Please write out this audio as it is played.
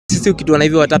Sisi ukituona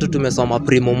hivi watatu tumesoma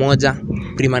primo moja,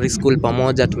 primary school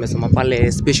pamoja, tumesoma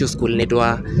pale special school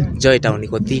inaitwa Joytown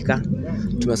iko Thika.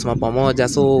 Tumesoma pamoja,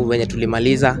 so wenye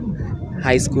tulimaliza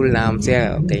high school na mzee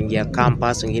kaingia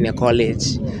campus, wengine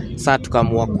college. Sasa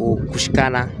tukaamua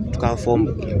kushikana, tukaform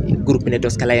group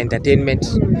inaitwa Skylla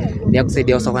Entertainment. Ni ya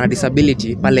kusaidia watu na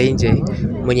disability pale nje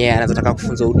mwenye anataka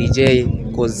kufunza DJ,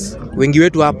 cause wengi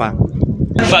wetu hapa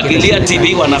Fagilia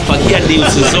TV wanafagia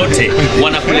news zote,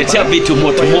 wanakuletea vitu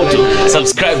moto moto.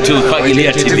 Subscribe to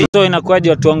Fagilia TV. So inakuwaje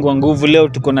watu wangu wa nguvu, leo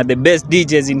tuko na the best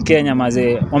DJs in Kenya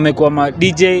mazee. Wamekuwa ma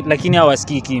DJ lakini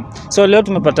hawasikiki. So leo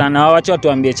tumepatana na wao, acha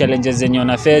tuambie challenges zenye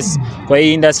wana face kwa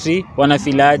hii industry,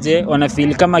 wanafilaje,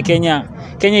 wanafeel kama Kenya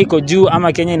iko juu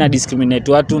ama Kenya ina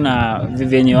discriminate watu na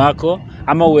vivenye wako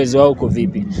ama uwezo wao uko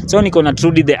vipi. So niko na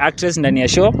Trudy the actress ndani ya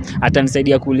show,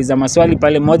 atanisaidia kuuliza maswali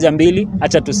pale moja mbili,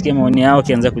 acha tusikie maoni yao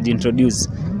kianza kujintroduce.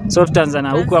 So tutaanza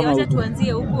na huko ama huko?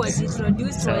 Tuanzie huko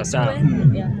wajintroduce. Sawa.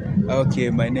 Okay,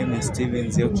 my name is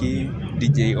Steven Zioki,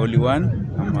 DJ Only One.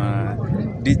 I'm a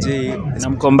DJ. Na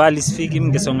mko mbali sifiki,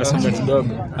 mngesonga kidogo.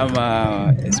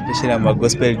 Especially I'm a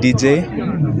gospel DJ.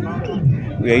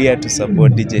 We are here to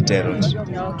support DJ Terrot.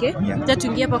 Okay. Sasa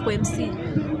tuingie hapa kwa MC.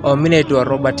 mimi naitwa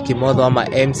Robert Kimodho ama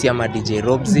MC ama DJ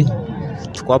Robsy.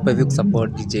 Tuko hapa hivi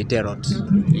kusupport DJ Terrot.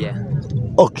 Yeah.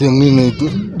 Okay, mimi naitwa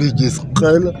DJ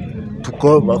Skylla.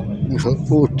 Tuko hapa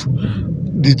kusupport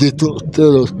DJ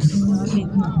Terrot.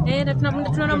 Okay.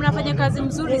 Tunaona mnafanya kazi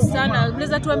mzuri sana.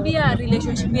 Unaweza tuambia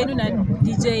relationship yenu na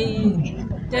DJ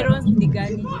Terrot ni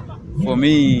gani? For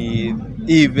me,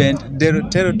 event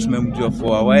Terrot tumemjua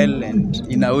for a while and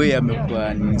in a way amekuwa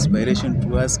an inspiration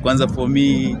to us. Kwanza for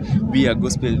me, be a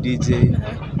gospel DJ,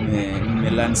 me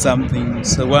learn something,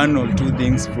 so one or two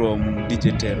things from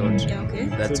DJ Terrot. Okay.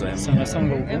 That's why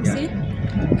I'm MC.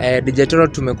 DJ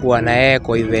Terrot tumekuwa na yeye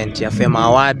kwa event ya Fame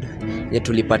Award yenye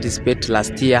tuliparticipate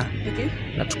last year. Okay.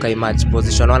 Na tukaimatch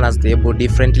position 1 as the able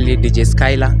differently DJ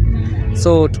Skylla.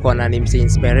 So tukaona ni msi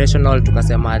inspirational,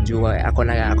 tukasema jua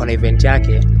akona event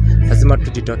yake lazima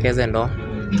tujitokeze ndo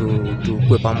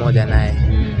tukue pamoja naye.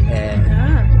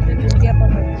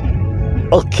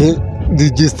 Okay,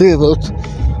 DJ Terrot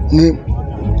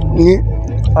ni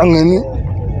angani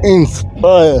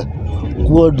inspire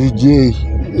kuwa DJ.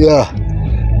 Yeah.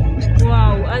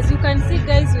 Wow, as you can see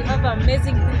guys, we have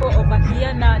amazing people over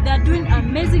here. Now they are doing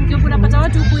amazing job. Unapata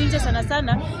watu huku nje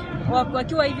sana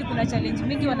wakiwa hivi kuna challenge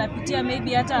mingi wanapitia,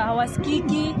 maybe hata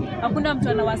hawasikiki, hakuna mtu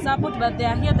anawasupport, but they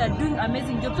are here, they are doing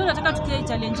amazing job. So nataka tukie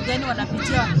challenge gani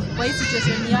wanapitia kwa hii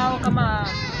situation yao kama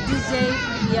DJ.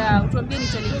 Yeah, tuambie ni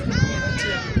challenge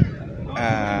wanapitia.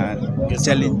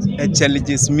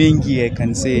 Challenges mingi I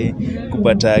can say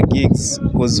kupata gigs,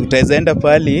 because utaweza enda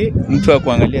pale mtu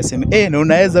akuangalia sema na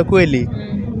unaweza kweli,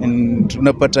 and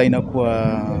unapata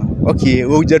inakuwa okay,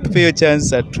 hujatupa hiyo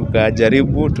chance,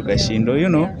 tukajaribu tukashindwa, you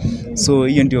know. So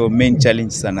hiyo ndio main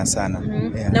challenge sana.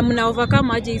 Yeah. Na mna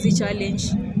overcome aje hizi challenge?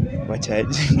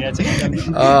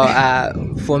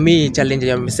 For me challenge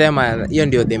ya msema hiyo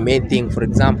ndio the main thing. For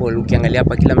example, ukiangalia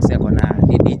hapa kila msee akona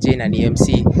ni DJ na ni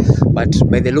MC, but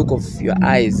by the look of your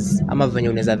eyes ama venye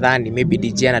unaweza dhani maybe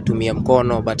DJ anatumia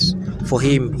mkono, but for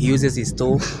him he uses his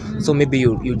toe. So maybe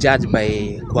you judge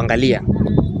by kuangalia,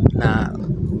 na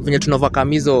venye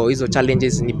tunaovercome hizo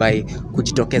challenges ni by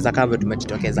kujitokeza kama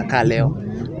tumejitokeza leo.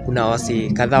 Kuna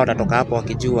wasi kadhaa watatoka hapo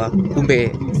wakijua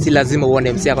kumbe si lazima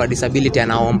uone MC kwa disability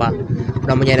anaomba,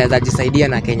 kuna mwenye anaweza jisaidia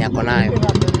na Kenya ako nayo.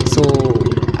 So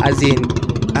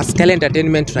as Skylla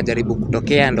Entertainment tunajaribu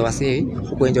kutokea ndo wasi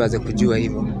huko nje waze kujua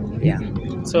hivyo. Yeah.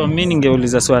 So mimi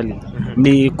ningeuliza swali,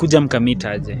 ni kuja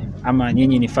mkamita aje ama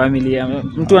nyinyi ni family,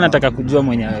 mtu anataka kujua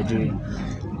mwenye hajui?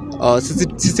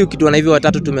 Sisi ukituona hivi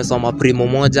watatu tumesoma primo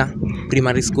moja,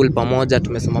 primary school pamoja,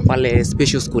 tumesoma pale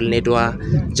special school inaitwa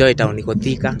Joytown iko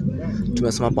Thika.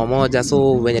 Tumesoma pamoja,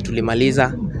 so wenye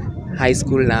tulimaliza high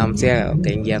school na mzee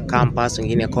kaingia campus,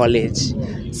 wengine college.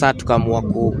 Sasa tukaamua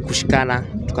kushikana,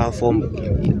 tukaform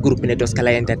group inaitwa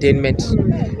Skylla Entertainment.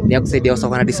 Ni ya kusaidia watu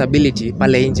na disability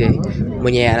pale nje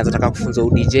mwenye anataka kufunza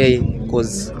DJ,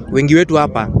 cause wengi wetu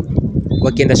hapa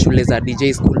wakienda shule za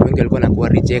DJ school wengi walikuwa nakuwa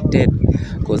rejected,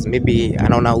 cause maybe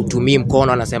anaona utumii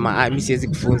mkono, anasema mimi siwezi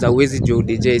kufunza, uwezi jua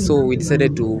DJ. So we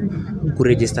decided to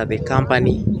register the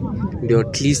company ndio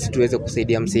at least tuweze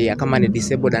kusaidia msee kama ni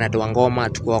disabled anatoa ngoma,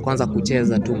 tuko kwanza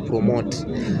kucheza tu promote.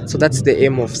 So that's the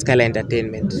aim of Skylla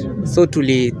Entertainment. So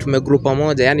tumegroup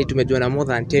pamoja, yani tumejuana more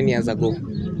than 10 years ago.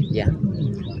 Yeah.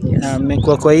 Yes.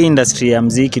 Mmekuwa kwa hii industry ya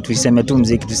muziki, tuseme tu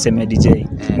muziki, tuseme DJ.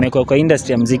 Mmekuwa kwa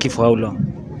industry ya muziki for how long?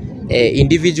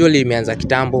 Individually imeanza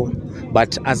kitambo,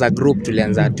 but as a group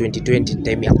tulianza 2020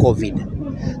 time ya COVID.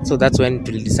 So that's when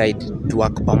we decide to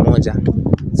work pamoja.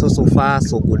 So far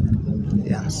so good.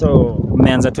 Yeah. So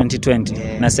umeanza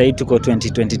 2020 na sasa tuko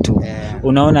 2022.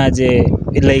 Unaona aje,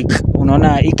 like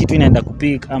unaona hii kitu inaenda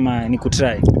kupick ama ni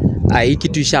kutry? Hii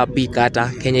kitu ishapika,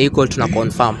 hata Kenya iko tuna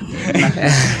confirm.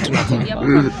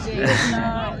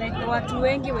 Watu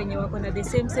wengi wenye wako na the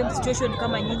same situation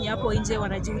kama nyinyi hapo nje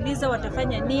wanajiuliza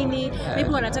watafanya nini, maybe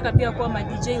wanataka pia kuwa ma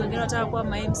DJ, wengine wanataka kuwa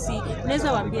ma MC,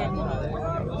 unaweza waambia nini?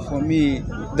 For me,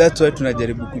 that's why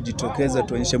tunajaribu kujitokeza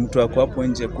tuonyeshe mtu wako hapo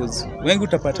nje, cause wengi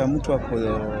utapata mtu wako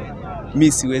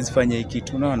mimi siwezi fanya hiki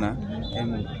kitu, unaona?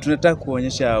 Tunataka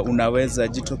kuonyesha unaweza,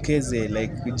 jitokeze,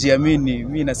 like jiamini.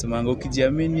 Mimi nasemanga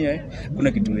ukijiamini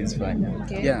kuna kitu unaweza fanya.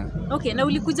 Okay. Yeah. Okay, na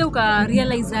ulikuja uka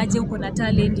realize aje uko na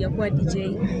talent ya kuwa DJ?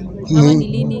 Ama ni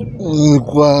lini?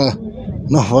 Nilikuwa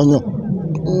nafanya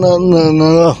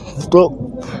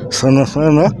na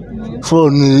sana. So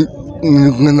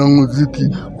nina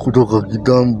muziki kutoka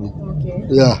kitambo.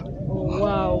 Okay. Yeah.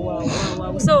 Wow.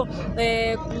 So,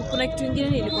 kuna kitu kingine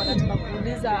nilikuwa nataka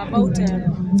kuuliza about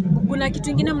kuna kitu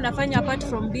kingine mnafanya apart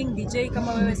from being DJ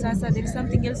kama wewe sasa, there is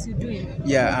something else you doing?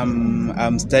 Yeah,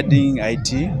 I'm studying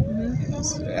IT.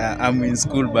 I'm in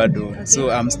school bado. Okay. So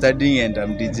I'm studying and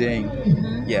I'm DJing.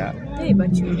 Yeah. Hey,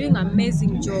 but you're doing an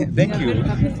amazing job. Thank you. Very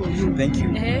happy for you. Thank you.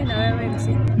 Na wewe MC?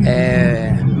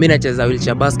 Mimi nacheza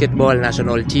wheelchair basketball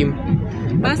national team.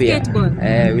 Basketball?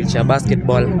 Wheelchair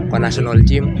basketball kwa national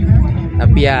team. Na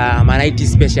pia I'm IT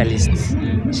specialist.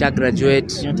 Sha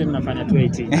graduate. Yote mnafanya tu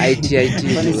IT.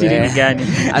 IT. Kwani siri ni gani?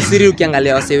 Asiri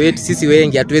ukiangalia wase wetu sisi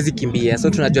wengi hatuwezi kimbia. So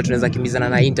tunajua tunaweza kimbizana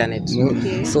na internet.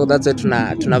 Okay. So that's why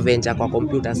tuna venture kwa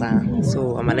computer sana.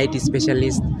 So I'm an IT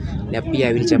specialist na pia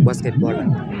wheelchair basketball.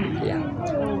 Yeah.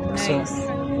 Nice.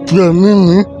 Pia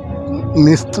mimi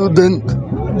ni student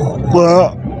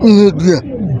kwa media.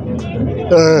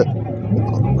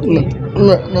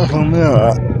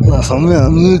 Nasomea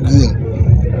media.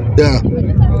 Yeah.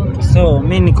 So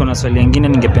mimi niko na swali lingine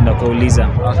ningependa kuuliza.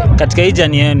 Katika hii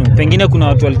jani yenu, pengine kuna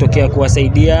watu walitokea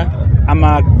kuwasaidia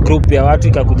ama group ya watu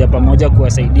ikakuja pamoja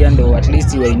kuwasaidia ndio at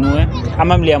least wainue,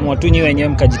 ama mliamua tu nyinyi wenyewe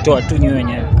mkajitoa tu nyinyi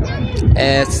wenyewe?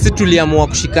 Sisi tuliamua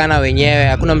kushikana wenyewe,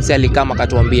 hakuna msi alikama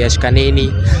akatuambia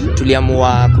shikaneni.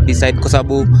 Tuliamua kudecide kwa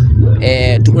sababu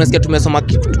unasikia tumesoma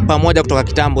pamoja kutoka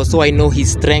kitambo, so I know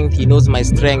his strength, he knows my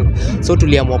strength. So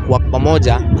tuliamua kuwa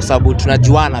pamoja kwa sababu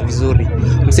tunajuana vizuri.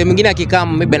 Mse mwingine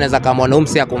akikama maybe anaweza kama na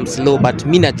mse yako slow, but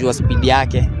mimi najua speed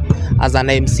yake. As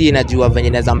an MC najua venye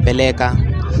naweza mpeleka.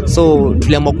 So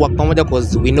tuliamua kuwa pamoja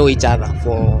because we know each other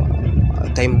for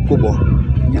time kubwa.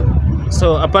 Yeah.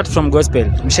 So apart from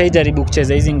gospel, mshaijaribu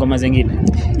kucheza hizi ngoma zingine?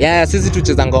 Yeah, sisi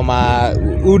tucheza ngoma.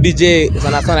 DJ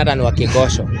sana hata ni wa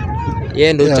kigosho.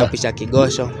 Yeye ndio uchapisha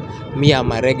kigosho. Mimi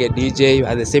am a reggae DJ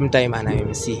at the same time ana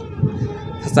MC.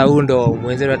 Sasa huyu ndo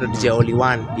mwenzetu wa DJ Only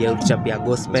One, ndio tuchapia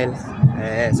gospel.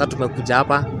 Sasa tumekuja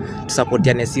hapa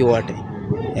tusupportiane si wote.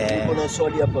 Kuna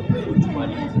swali hapa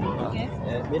tumalize.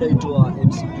 Mimi naitwa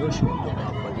MC Joshua kutoka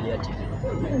Familia TV.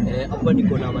 Hapa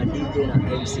niko na ma DJ na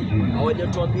MC.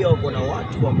 Hawajatuambia wako na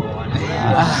watu ambao wana.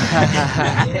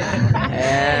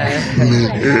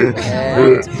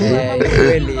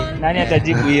 Nani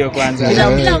atajibu hiyo kwanza?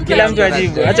 Kila mtu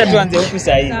ajibu. Acha tuanze huku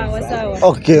sasa hivi. Sawa.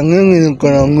 Okay, mimi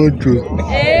niko na mtu.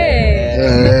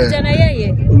 Kijana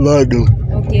yeye? Bado.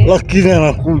 Okay. Lakini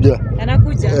anakuja.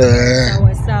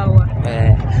 Sawa.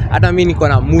 Hata mimi niko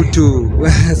na mtu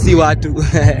si watu.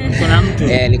 Niko na mtu.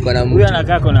 Niko na mtu. Huyu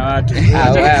anakaa kuna watu.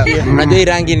 Unajua hii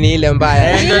rangi ni ile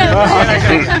mbaya.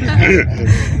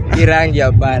 Hii rangi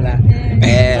hapana.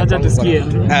 Acha tusikie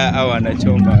tu. Hawa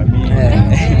anachoma mimi.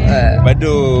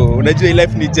 Bado unajua hii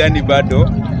life ni journey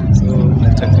bado. So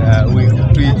nataka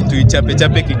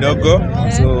tuichape kidogo.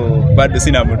 So bado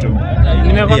sina mtu.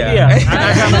 Nimekwambia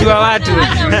anakaa mtu wa watu.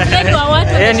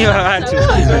 Ni wa watu.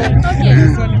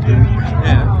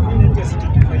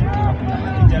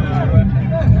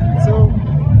 So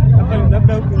hapa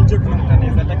labda huko nje kuna mtu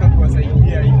anaweza taka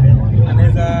kuwasaidia hivi,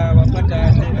 anaweza wapata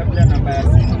labda namba ya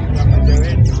simu ya mmoja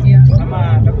wetu,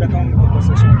 ama labda kama mko kwa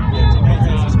social media,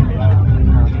 social media.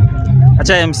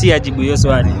 Acha MC ajibu hiyo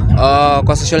swali.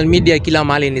 Kwa social media kila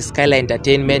mahali ni Skylla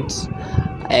Entertainment.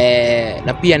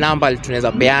 Na pia namba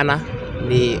tunaweza peana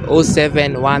ni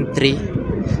 0713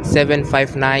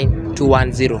 759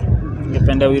 210.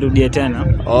 Ningependa uirudie tena.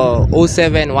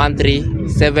 0713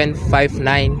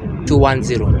 759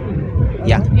 210.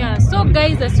 Yeah. So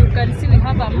guys, as you can see, we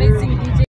have amazing DJ